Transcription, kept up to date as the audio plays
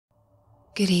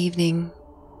Good evening,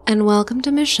 and welcome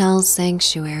to Michelle's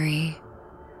Sanctuary.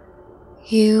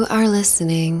 You are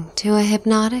listening to a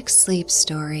hypnotic sleep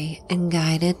story and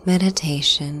guided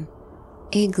meditation,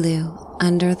 Igloo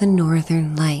under the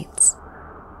Northern Lights.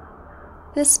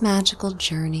 This magical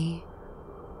journey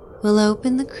will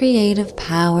open the creative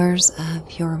powers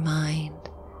of your mind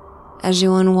as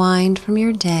you unwind from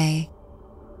your day,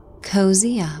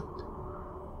 cozy up,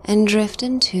 and drift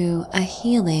into a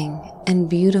healing and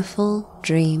beautiful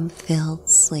dream-filled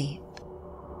sleep.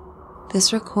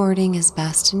 This recording is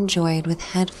best enjoyed with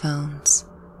headphones,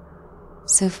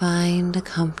 so find a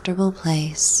comfortable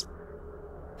place,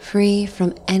 free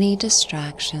from any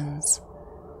distractions,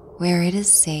 where it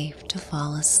is safe to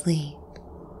fall asleep.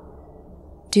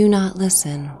 Do not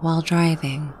listen while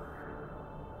driving,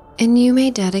 and you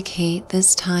may dedicate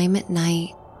this time at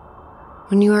night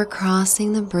when you are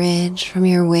crossing the bridge from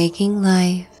your waking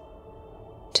life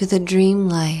to the dream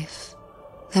life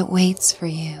that waits for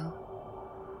you.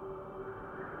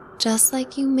 Just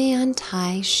like you may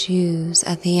untie shoes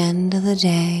at the end of the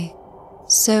day,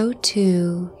 so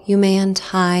too you may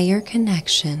untie your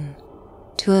connection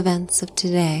to events of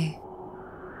today,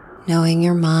 knowing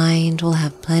your mind will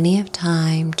have plenty of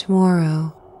time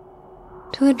tomorrow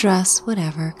to address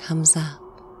whatever comes up.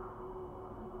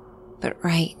 But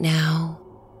right now,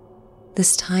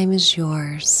 this time is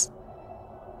yours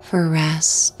for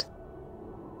rest,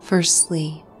 for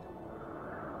sleep,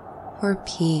 for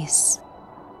peace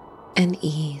and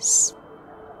ease.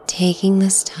 Taking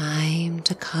this time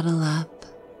to cuddle up,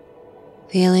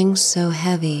 feeling so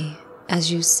heavy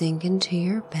as you sink into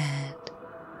your bed,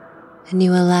 and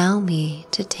you allow me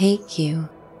to take you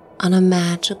on a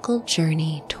magical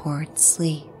journey towards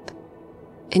sleep.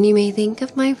 And you may think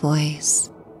of my voice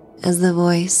as the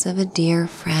voice of a dear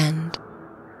friend,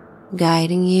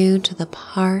 guiding you to the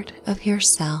part of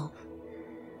yourself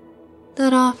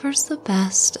that offers the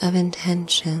best of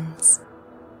intentions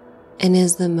and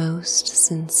is the most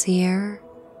sincere,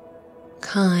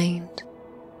 kind,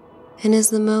 and is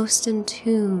the most in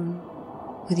tune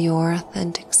with your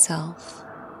authentic self.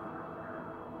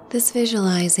 This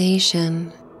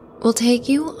visualization will take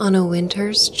you on a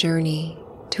winter's journey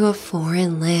to a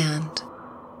foreign land,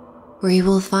 where you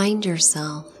will find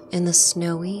yourself in the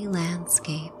snowy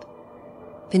landscape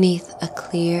beneath a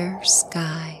clear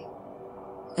sky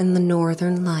and the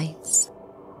northern lights.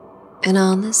 And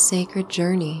on this sacred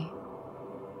journey,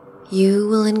 you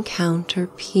will encounter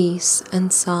peace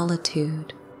and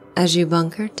solitude as you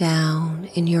bunker down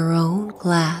in your own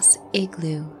glass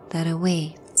igloo that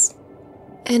awaits.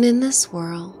 And in this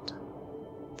world,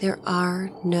 there are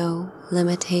no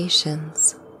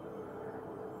limitations.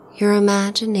 Your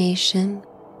imagination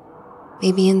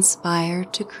may be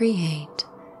inspired to create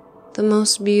the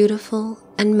most beautiful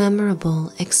and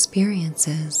memorable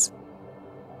experiences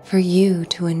for you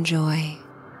to enjoy.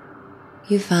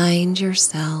 You find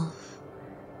yourself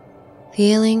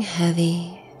feeling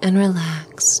heavy and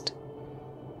relaxed,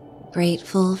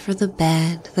 grateful for the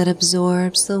bed that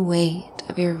absorbs the weight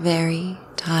of your very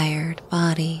tired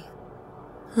body,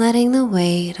 letting the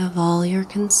weight of all your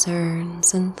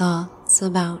concerns and thoughts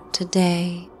about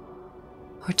today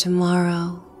or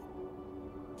tomorrow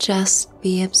just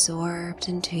be absorbed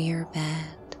into your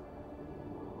bed,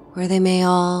 where they may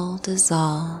all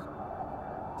dissolve,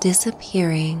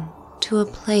 disappearing to a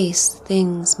place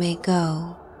things may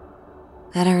go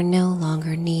that are no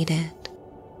longer needed.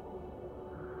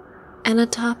 And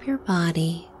atop your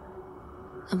body,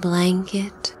 a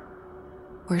blanket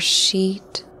or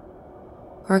sheet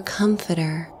or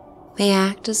comforter may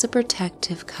act as a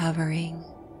protective covering,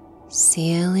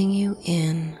 sealing you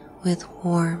in with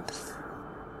warmth.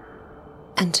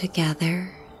 And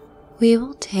together, we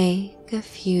will take a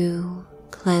few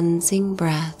cleansing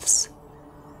breaths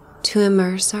to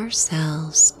immerse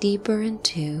ourselves deeper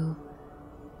into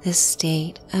this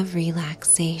state of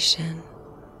relaxation.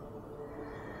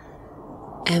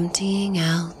 Emptying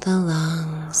out the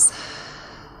lungs,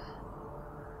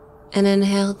 and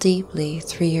inhale deeply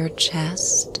through your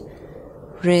chest,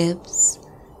 ribs,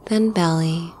 then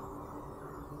belly,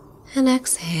 and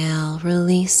exhale,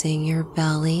 releasing your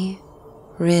belly,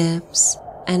 ribs,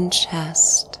 and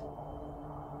chest.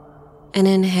 And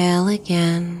inhale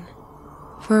again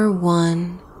for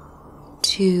 1,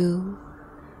 2,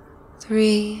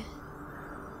 3,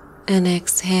 and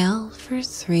exhale for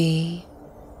 3,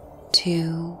 2,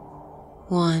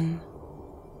 1.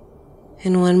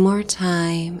 And one more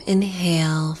time,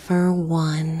 inhale for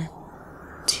 1,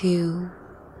 2,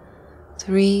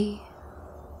 3,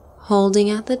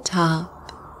 holding at the top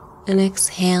and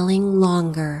exhaling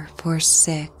longer for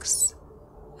 6,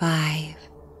 5,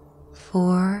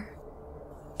 4,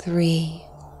 3,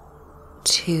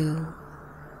 2,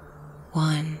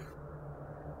 1.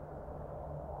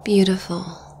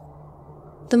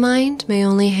 Beautiful. The mind may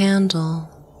only handle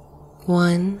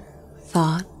one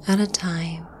thought at a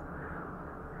time.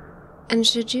 And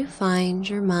should you find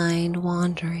your mind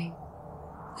wandering,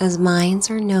 as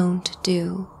minds are known to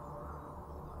do,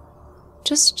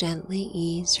 just gently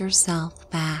ease yourself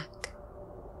back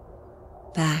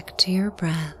to your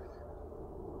breath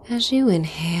as you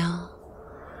inhale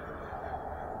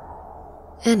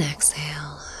and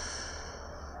exhale.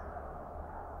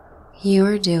 You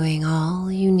are doing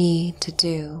all you need to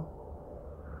do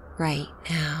right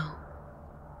now.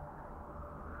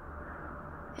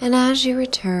 And as you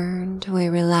return to a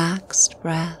relaxed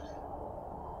breath,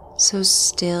 so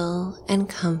still and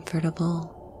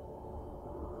comfortable,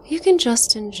 you can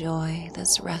just enjoy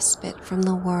this respite from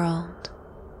the world,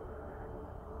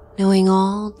 knowing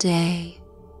all day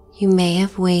you may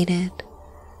have waited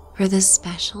for this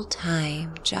special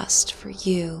time just for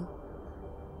you,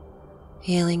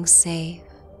 feeling safe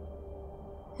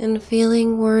and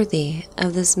feeling worthy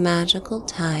of this magical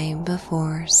time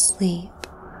before sleep.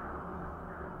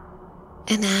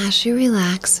 And as you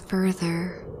relax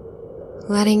further,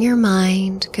 letting your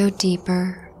mind go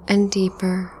deeper and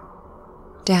deeper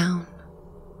down,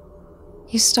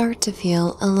 you start to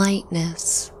feel a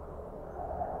lightness,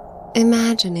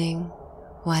 imagining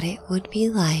what it would be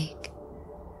like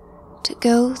to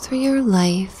go through your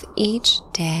life each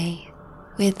day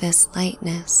with this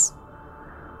lightness,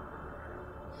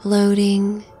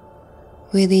 floating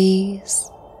with ease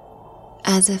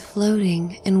as if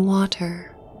floating in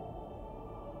water,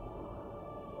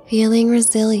 feeling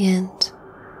resilient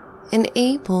and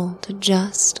able to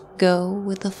just go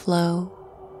with the flow.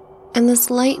 And this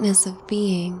lightness of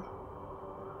being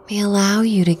may allow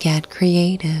you to get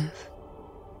creative,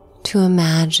 to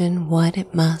imagine what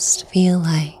it must feel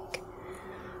like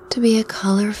to be a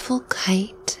colorful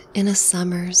kite in a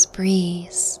summer's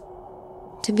breeze,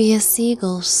 to be a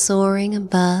seagull soaring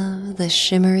above the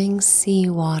shimmering sea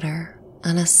water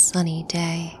on a sunny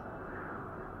day,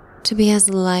 to be as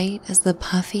light as the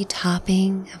puffy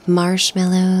topping of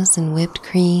marshmallows and whipped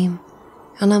cream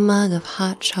on a mug of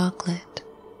hot chocolate,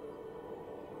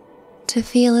 to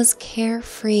feel as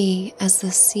carefree as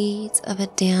the seeds of a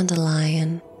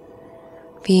dandelion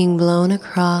being blown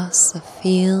across a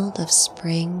field of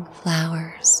spring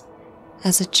flowers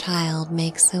as a child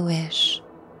makes a wish.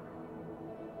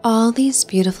 All these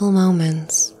beautiful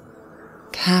moments,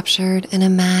 captured and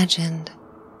imagined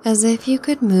as if you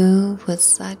could move with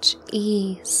such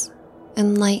ease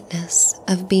and lightness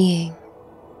of being,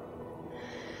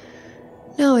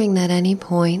 knowing that any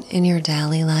point in your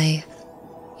daily life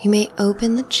you may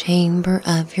open the chamber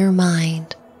of your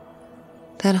mind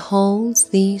that holds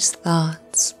these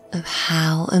thoughts of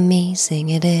how amazing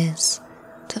it is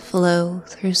to flow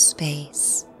through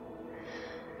space,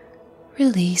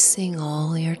 releasing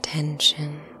all your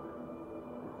tension,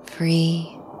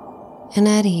 free and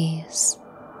at ease,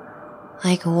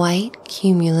 like white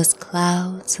cumulus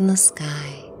clouds in the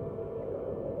sky,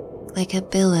 like a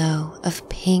billow of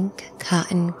pink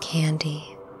cotton candy.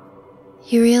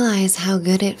 You realize how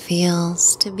good it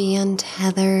feels to be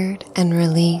untethered and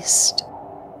released,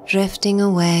 drifting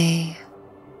away,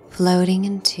 floating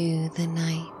into the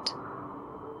night.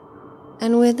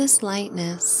 And with this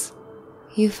lightness,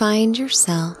 you find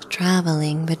yourself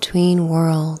traveling between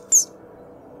worlds,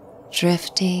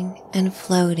 drifting and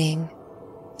floating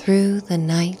through the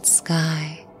night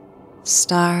sky,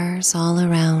 stars all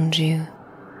around you,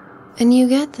 and you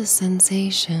get the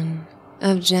sensation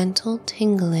of gentle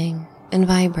tingling and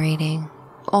vibrating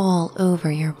all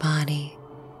over your body.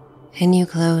 And you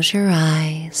close your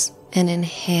eyes and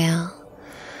inhale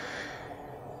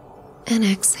and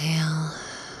exhale,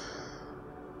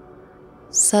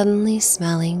 suddenly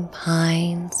smelling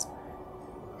pines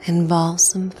and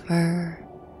balsam fir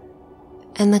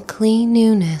and the clean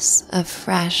newness of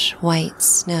fresh white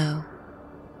snow.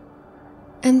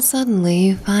 And suddenly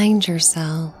you find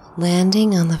yourself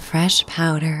landing on the fresh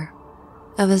powder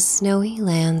of a snowy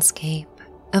landscape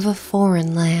of a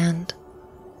foreign land.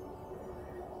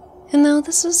 And though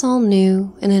this is all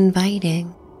new and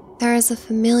inviting, there is a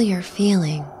familiar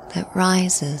feeling that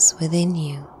rises within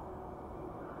you,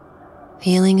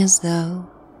 feeling as though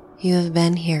you have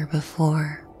been here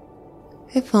before,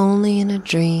 if only in a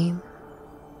dream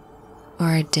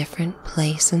or a different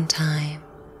place and time.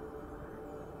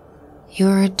 You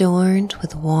are adorned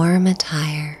with warm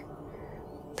attire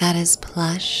that is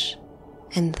plush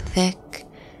and thick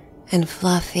and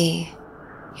fluffy.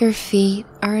 Your feet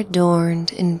are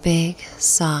adorned in big,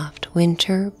 soft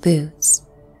winter boots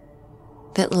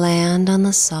that land on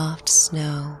the soft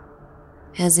snow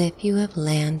as if you have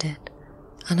landed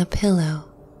on a pillow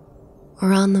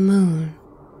or on the moon.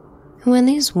 And when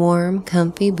these warm,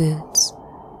 comfy boots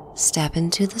step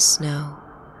into the snow,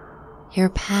 your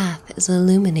path is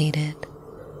illuminated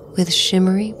with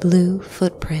shimmery blue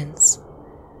footprints,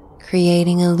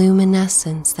 creating a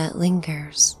luminescence that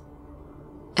lingers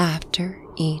after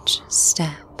each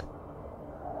step.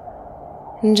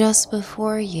 And just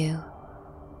before you,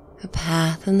 a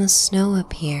path in the snow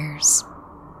appears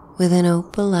with an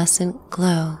opalescent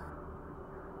glow.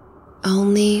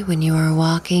 Only when you are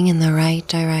walking in the right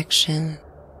direction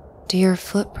do your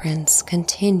footprints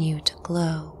continue to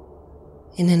glow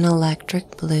in an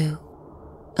electric blue,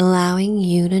 allowing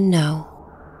you to know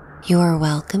you are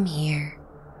welcome here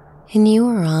and you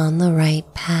are on the right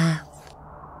path.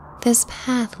 This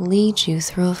path leads you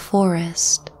through a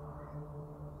forest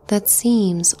that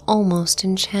seems almost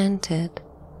enchanted,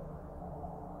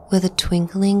 with a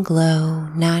twinkling glow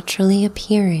naturally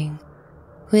appearing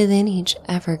within each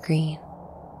evergreen,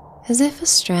 as if a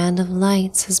strand of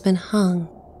lights has been hung,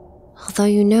 although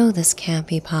you know this can't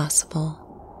be possible.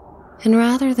 And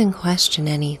rather than question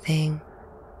anything,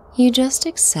 you just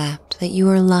accept that you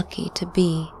are lucky to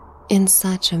be in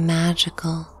such a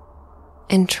magical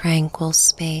and tranquil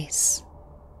space,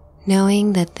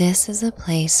 knowing that this is a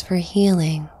place for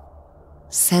healing,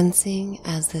 sensing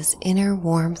as this inner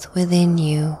warmth within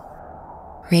you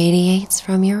radiates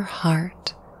from your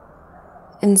heart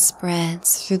and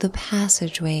spreads through the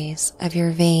passageways of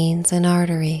your veins and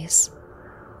arteries,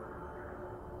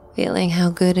 feeling how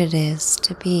good it is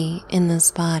to be in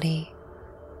this body,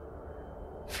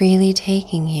 freely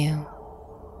taking you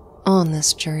on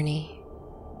this journey.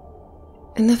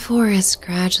 And the forest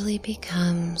gradually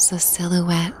becomes a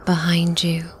silhouette behind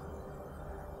you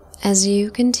as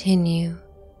you continue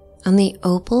on the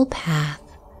opal path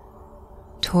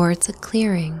towards a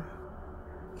clearing.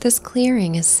 This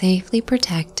clearing is safely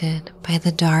protected by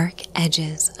the dark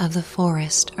edges of the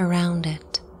forest around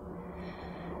it.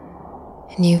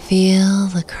 And you feel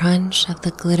the crunch of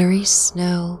the glittery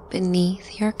snow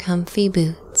beneath your comfy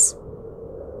boots.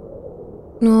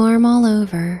 Warm all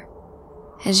over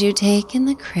as you take in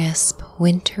the crisp,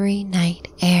 wintry night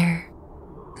air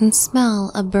and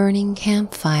smell a burning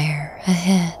campfire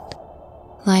ahead.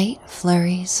 Light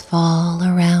flurries fall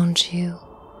around you,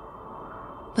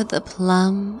 but the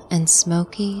plum and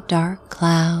smoky dark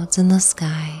clouds in the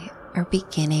sky are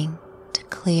beginning to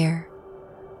clear,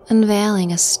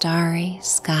 unveiling a starry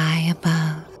sky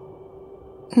above.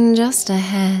 And just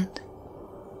ahead,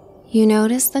 you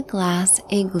notice the glass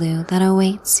igloo that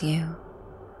awaits you,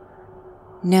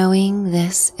 knowing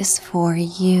this is for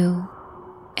you,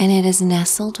 and it is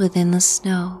nestled within the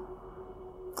snow,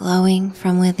 glowing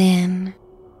from within,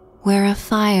 where a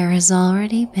fire has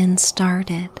already been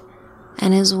started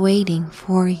and is waiting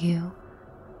for you.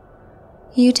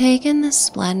 You take in the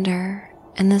splendor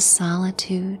and the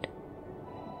solitude,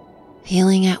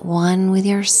 feeling at one with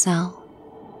yourself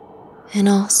and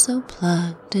also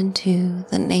plugged into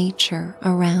the nature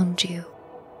around you.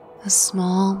 A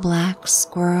small black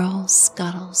squirrel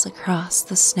scuttles across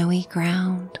the snowy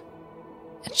ground,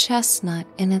 a chestnut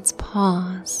in its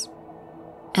paws,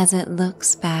 as it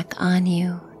looks back on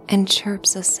you and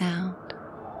chirps a sound,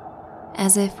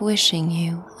 as if wishing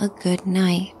you a good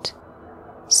night.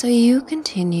 So you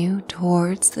continue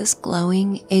towards this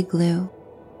glowing igloo,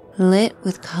 lit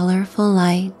with colorful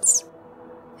lights,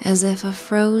 as if a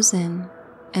frozen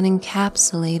and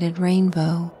encapsulated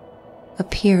rainbow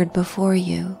appeared before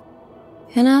you.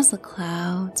 And as the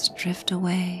clouds drift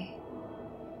away,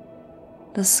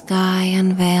 the sky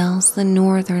unveils the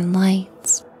northern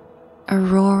lights,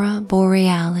 Aurora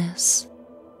Borealis.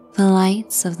 The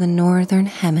lights of the northern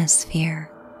hemisphere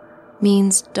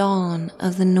means dawn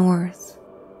of the north,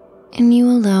 and you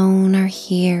alone are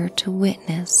here to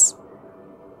witness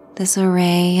this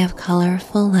array of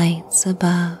colorful lights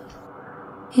above,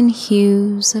 in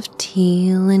hues of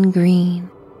teal and green,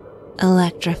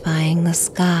 electrifying the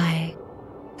sky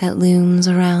that looms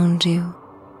around you.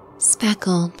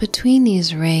 Speckled between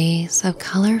these rays of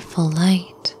colorful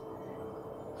light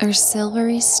are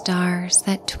silvery stars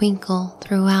that twinkle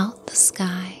throughout the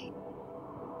sky,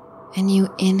 and you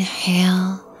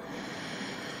inhale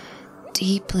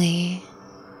deeply,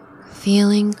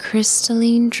 feeling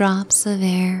crystalline drops of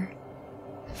air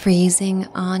freezing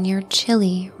on your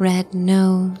chilly red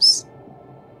nose,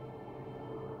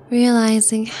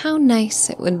 realizing how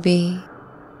nice it would be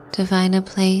to find a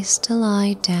place to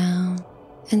lie down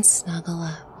and snuggle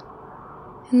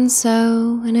up. And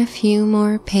so, in a few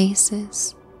more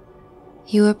paces,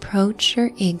 you approach your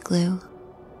igloo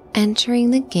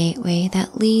entering the gateway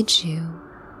that leads you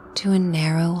to a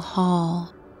narrow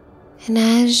hall. And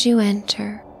as you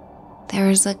enter, there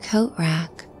is a coat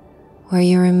rack where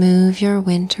you remove your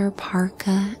winter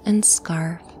parka and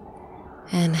scarf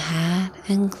and hat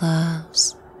and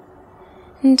gloves,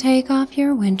 and take off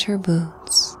your winter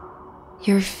boots.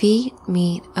 Your feet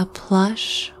meet a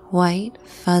plush, white,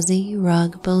 fuzzy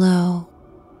rug below,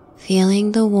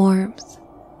 feeling the warmth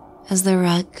as the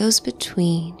rug goes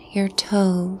between your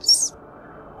toes,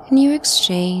 and you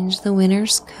exchange the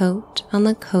winter's coat on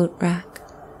the coat rack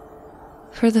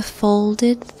for the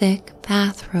folded thick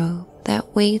bathrobe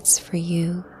that waits for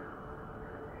you,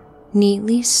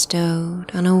 neatly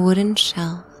stowed on a wooden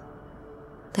shelf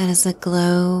that is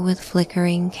aglow with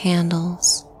flickering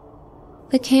candles.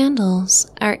 The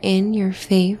candles are in your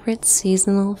favorite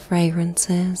seasonal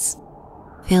fragrances,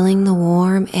 filling the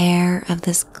warm air of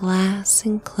this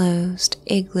glass-enclosed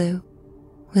igloo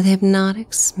with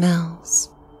hypnotic smells,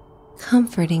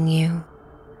 comforting you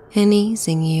and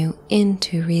easing you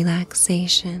into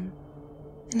relaxation.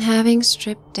 And having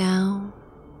stripped down,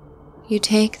 you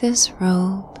take this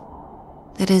robe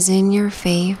that is in your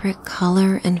favorite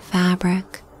color and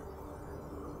fabric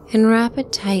and wrap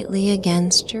it tightly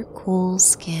against your cool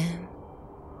skin,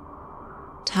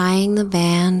 tying the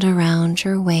band around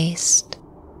your waist,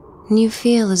 and you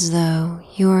feel as though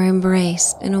you are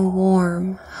embraced in a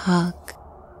warm hug.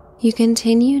 You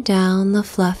continue down the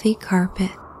fluffy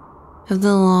carpet of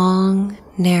the long,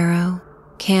 narrow,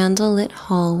 candlelit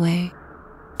hallway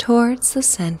towards the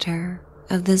center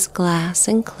of this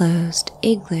glass-enclosed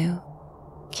igloo,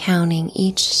 counting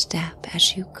each step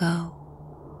as you go.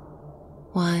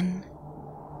 1,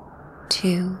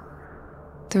 2,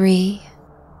 3,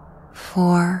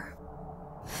 4,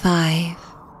 5,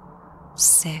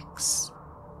 6.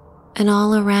 And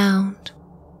all around,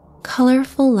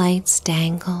 colorful lights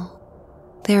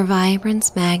dangle, their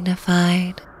vibrance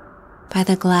magnified by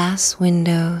the glass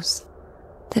windows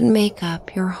that make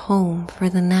up your home for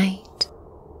the night.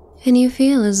 And you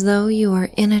feel as though you are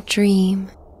in a dream,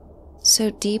 so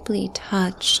deeply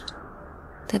touched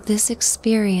that this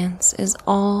experience is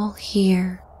all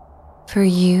here for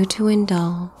you to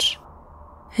indulge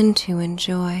and to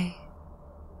enjoy.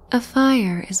 A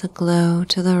fire is aglow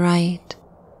to the right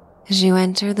as you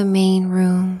enter the main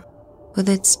room with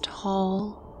its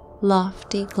tall,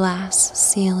 lofty glass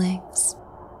ceilings.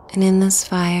 And in this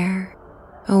fire,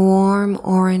 a warm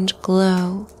orange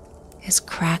glow is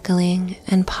crackling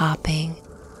and popping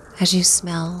as you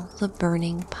smell the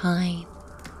burning pine.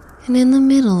 And in the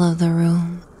middle of the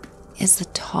room is the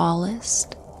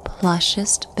tallest,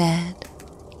 plushest bed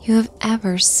you have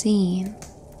ever seen.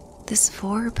 This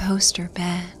 4-poster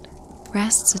bed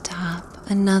rests atop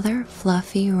another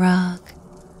fluffy rug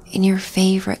in your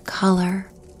favorite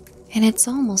color, and it's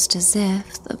almost as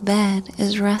if the bed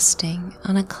is resting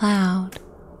on a cloud.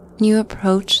 You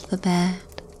approach the bed,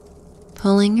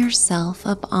 pulling yourself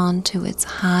up onto its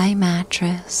high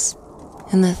mattress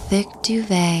and the thick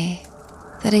duvet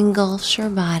that engulfs your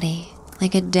body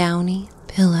like a downy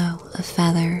pillow of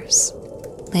feathers.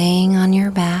 Laying on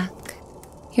your back,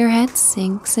 your head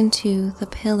sinks into the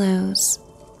pillows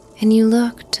and you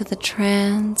look to the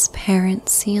transparent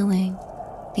ceiling.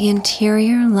 The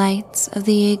interior lights of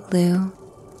the igloo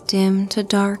dim to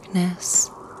darkness,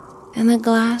 and the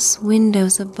glass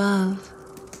windows above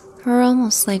are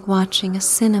almost like watching a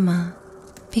cinema,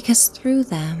 because through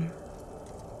them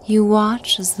you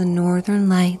watch as the northern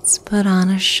lights put on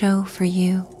a show for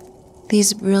you.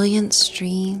 These brilliant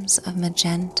streams of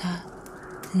magenta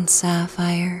and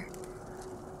sapphire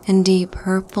and deep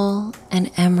purple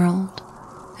and emerald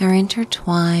are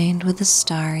intertwined with the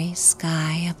starry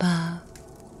sky above.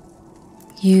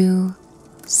 You,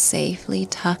 safely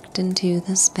tucked into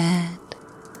this bed,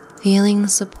 feeling the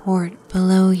support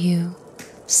below you,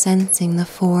 sensing the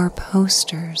 4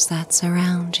 posters that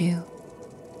surround you.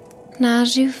 And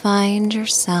as you find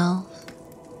yourself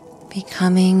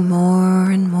becoming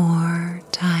more and more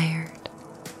tired,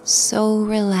 so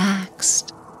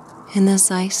relaxed in this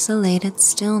isolated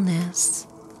stillness,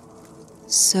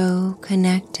 so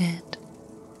connected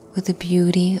with the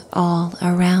beauty all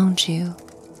around you,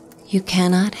 you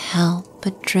cannot help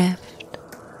but drift.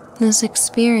 This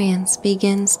experience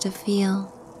begins to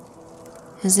feel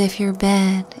as if your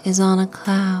bed is on a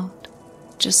cloud,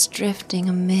 just drifting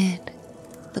amid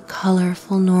the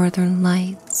colorful northern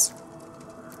lights.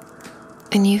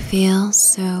 And you feel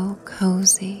so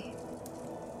cozy,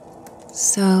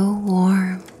 so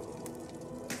warm,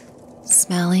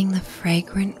 smelling the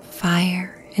fragrant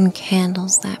fire and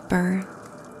candles that burn.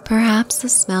 Perhaps the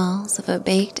smells of a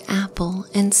baked apple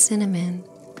and cinnamon,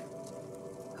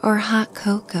 or hot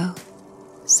cocoa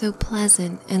so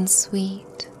pleasant and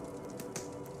sweet.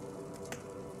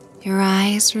 Your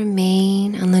eyes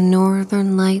remain on the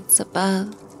northern lights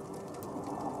above,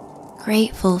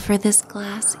 grateful for this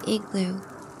glass igloo,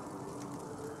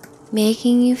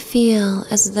 making you feel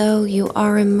as though you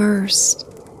are immersed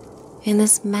in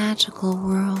this magical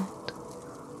world,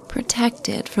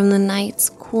 protected from the night's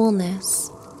coolness,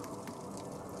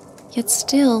 yet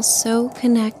still so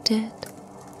connected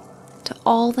to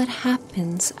all that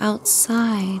happens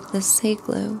outside this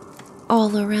igloo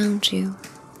all around you.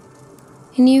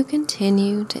 And you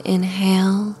continue to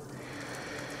inhale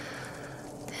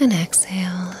and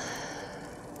exhale,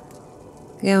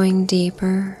 going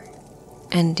deeper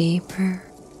and deeper,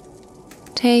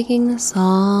 taking this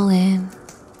all in.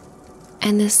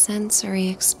 And this sensory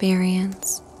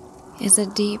experience is a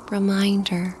deep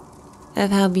reminder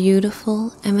of how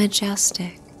beautiful and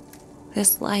majestic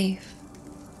this life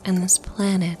and this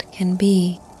planet can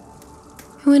be.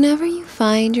 And whenever you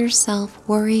find yourself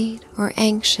worried or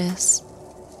anxious,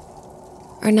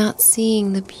 or not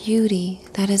seeing the beauty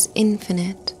that is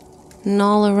infinite and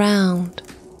all around,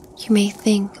 you may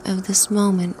think of this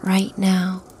moment right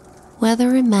now,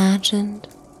 whether imagined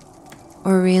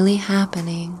or really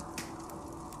happening.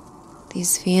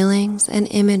 These feelings and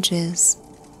images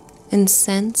and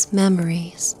sense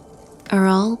memories are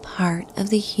all part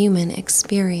of the human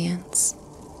experience.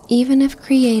 Even if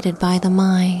created by the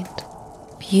mind,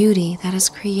 beauty that is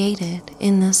created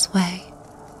in this way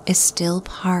is still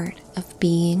part of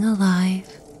being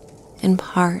alive and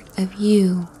part of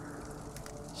you.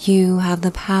 You have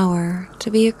the power to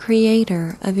be a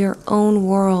creator of your own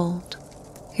world,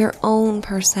 your own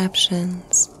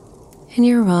perceptions, and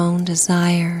your own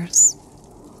desires.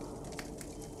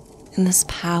 And this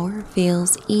power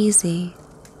feels easy,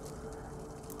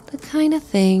 the kind of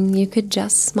thing you could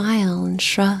just smile and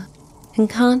shrug and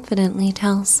confidently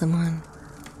tell someone,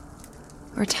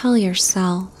 or tell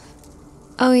yourself,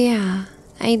 "Oh yeah,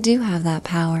 I do have that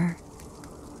power.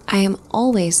 I am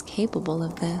always capable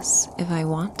of this if I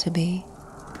want to be."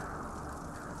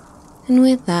 And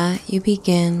with that, you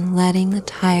begin letting the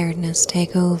tiredness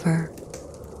take over,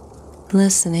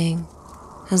 listening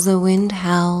as the wind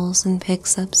howls and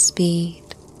picks up speed.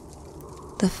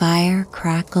 The fire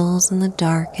crackles in the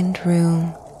darkened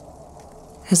room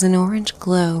as an orange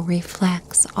glow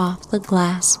reflects off the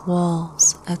glass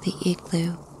walls of the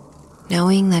igloo,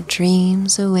 knowing that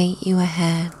dreams await you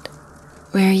ahead,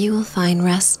 where you will find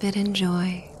respite and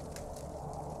joy.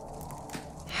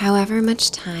 However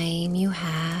much time you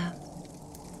have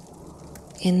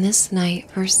in this night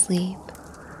for sleep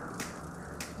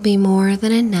will be more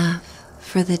than enough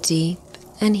for the deep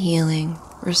and healing,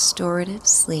 restorative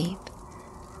sleep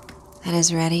that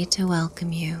is ready to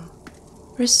welcome you,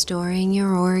 restoring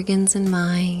your organs and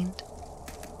mind,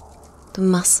 the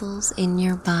muscles in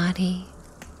your body,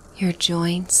 your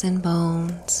joints and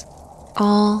bones,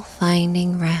 all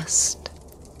finding rest.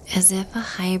 As if a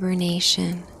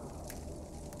hibernation,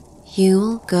 you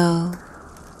will go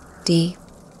deep,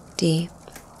 deep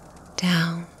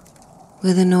down,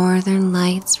 with the northern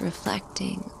lights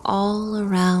reflecting all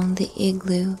around the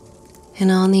igloo and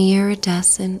on the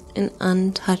iridescent and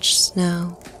untouched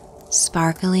snow,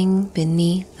 sparkling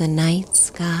beneath the night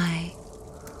sky,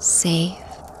 safe,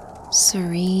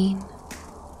 serene,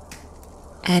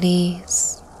 at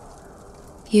ease.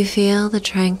 You feel the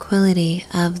tranquility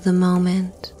of the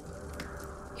moment.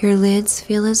 Your lids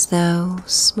feel as though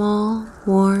small,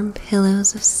 warm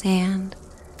pillows of sand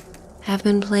have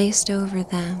been placed over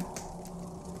them,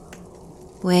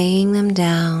 weighing them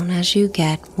down as you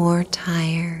get more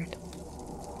tired.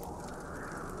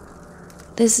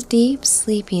 This deep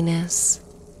sleepiness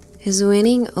is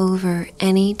winning over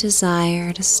any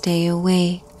desire to stay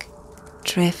awake,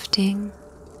 drifting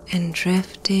and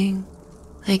drifting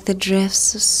like the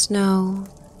drifts of snow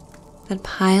that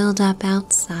piled up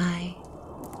outside.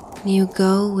 You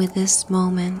go with this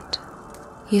moment,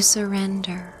 you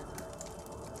surrender.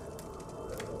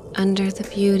 Under the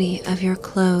beauty of your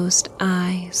closed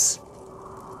eyes,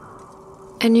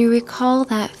 and you recall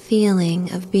that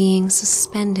feeling of being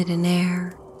suspended in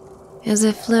air, as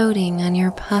if floating on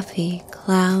your puffy,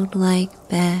 cloud-like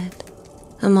bed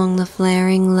among the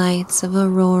flaring lights of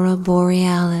aurora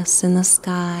borealis in the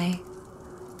sky,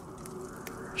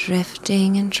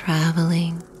 drifting and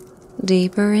traveling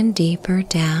deeper and deeper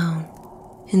down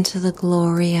into the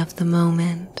glory of the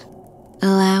moment,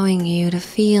 allowing you to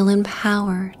feel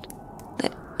empowered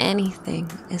that anything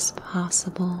is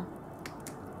possible.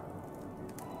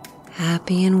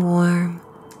 Happy and warm,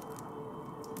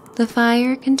 the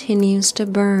fire continues to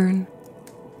burn,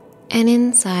 and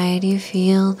inside you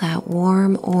feel that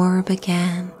warm orb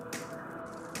again,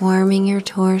 warming your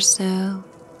torso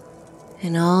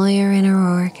and all your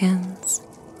inner organs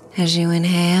as you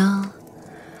inhale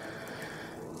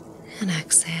and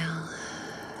exhale,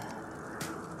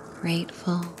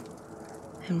 grateful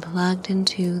and plugged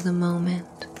into the moment.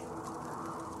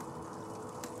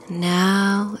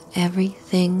 Now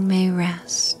everything may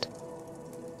rest,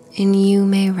 and you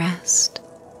may rest,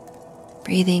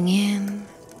 breathing in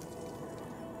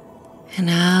and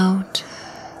out.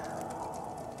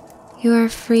 You are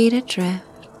free to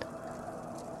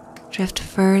drift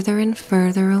further and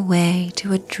further away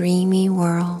to a dreamy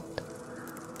world,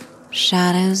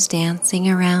 shadows dancing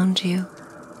around you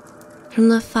from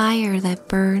the fire that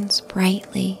burns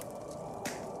brightly,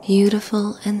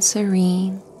 beautiful and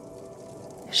serene,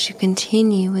 as you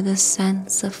continue with a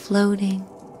sense of floating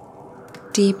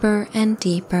deeper and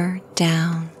deeper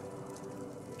down,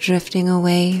 drifting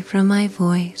away from my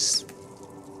voice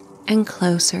and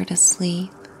closer to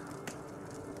sleep,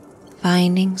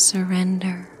 finding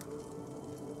surrender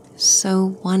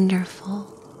so wonderful,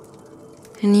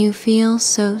 and you feel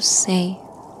so safe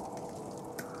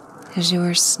as you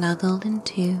are snuggled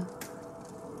into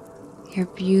your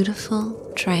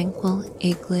beautiful, tranquil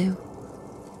igloo,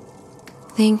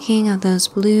 thinking of those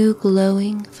blue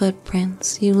glowing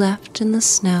footprints you left in the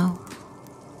snow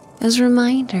as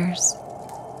reminders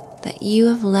that you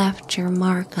have left your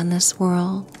mark on this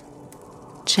world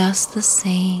just the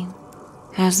same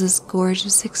as this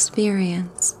gorgeous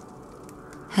experience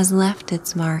has left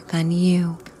its mark on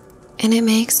you. And it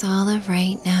makes all of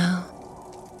right now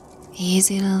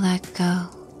easy to let go,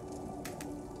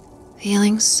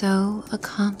 feeling so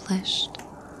accomplished,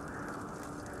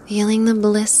 feeling the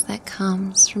bliss that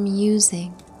comes from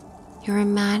using your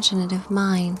imaginative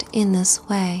mind in this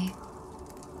way.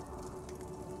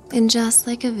 And just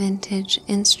like a vintage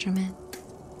instrument,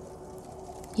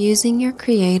 using your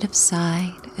creative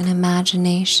side and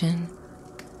imagination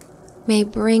may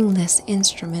bring this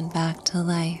instrument back to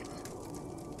life.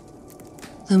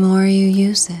 The more you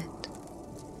use it,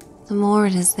 the more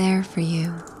it is there for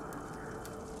you.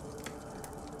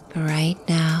 But right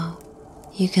now,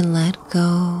 you can let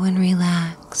go and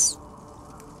relax.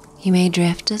 You may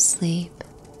drift asleep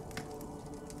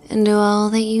and do all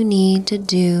that you need to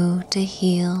do to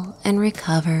heal and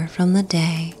recover from the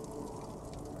day,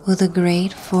 with the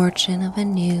great fortune of a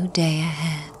new day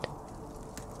ahead,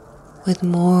 with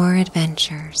more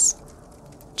adventures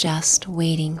just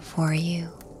waiting for you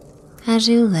as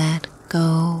you let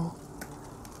go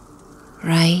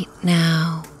right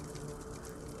now,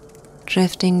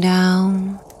 drifting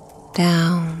down,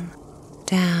 down,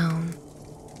 down,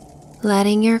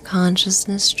 letting your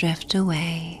consciousness drift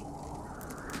away.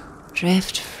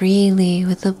 Drift freely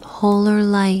with the polar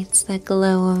lights that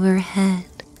glow overhead,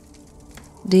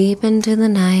 deep into the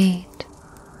night,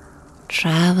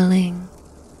 traveling,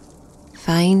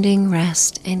 finding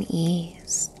rest and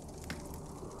ease.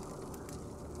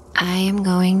 I am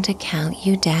going to count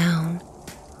you down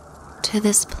to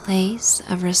this place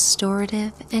of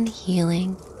restorative and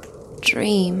healing,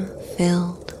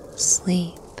 dream-filled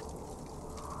sleep.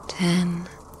 10,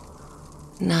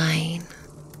 9,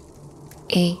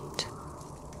 8,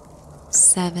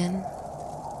 7,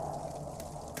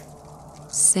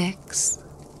 6,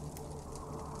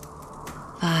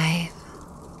 5,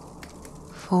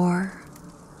 4,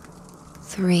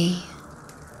 3,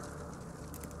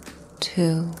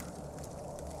 2,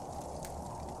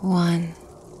 1.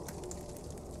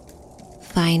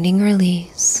 Finding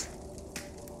release,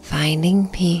 finding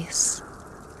peace,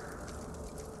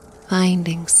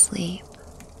 finding sleep.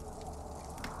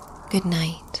 Good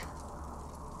night.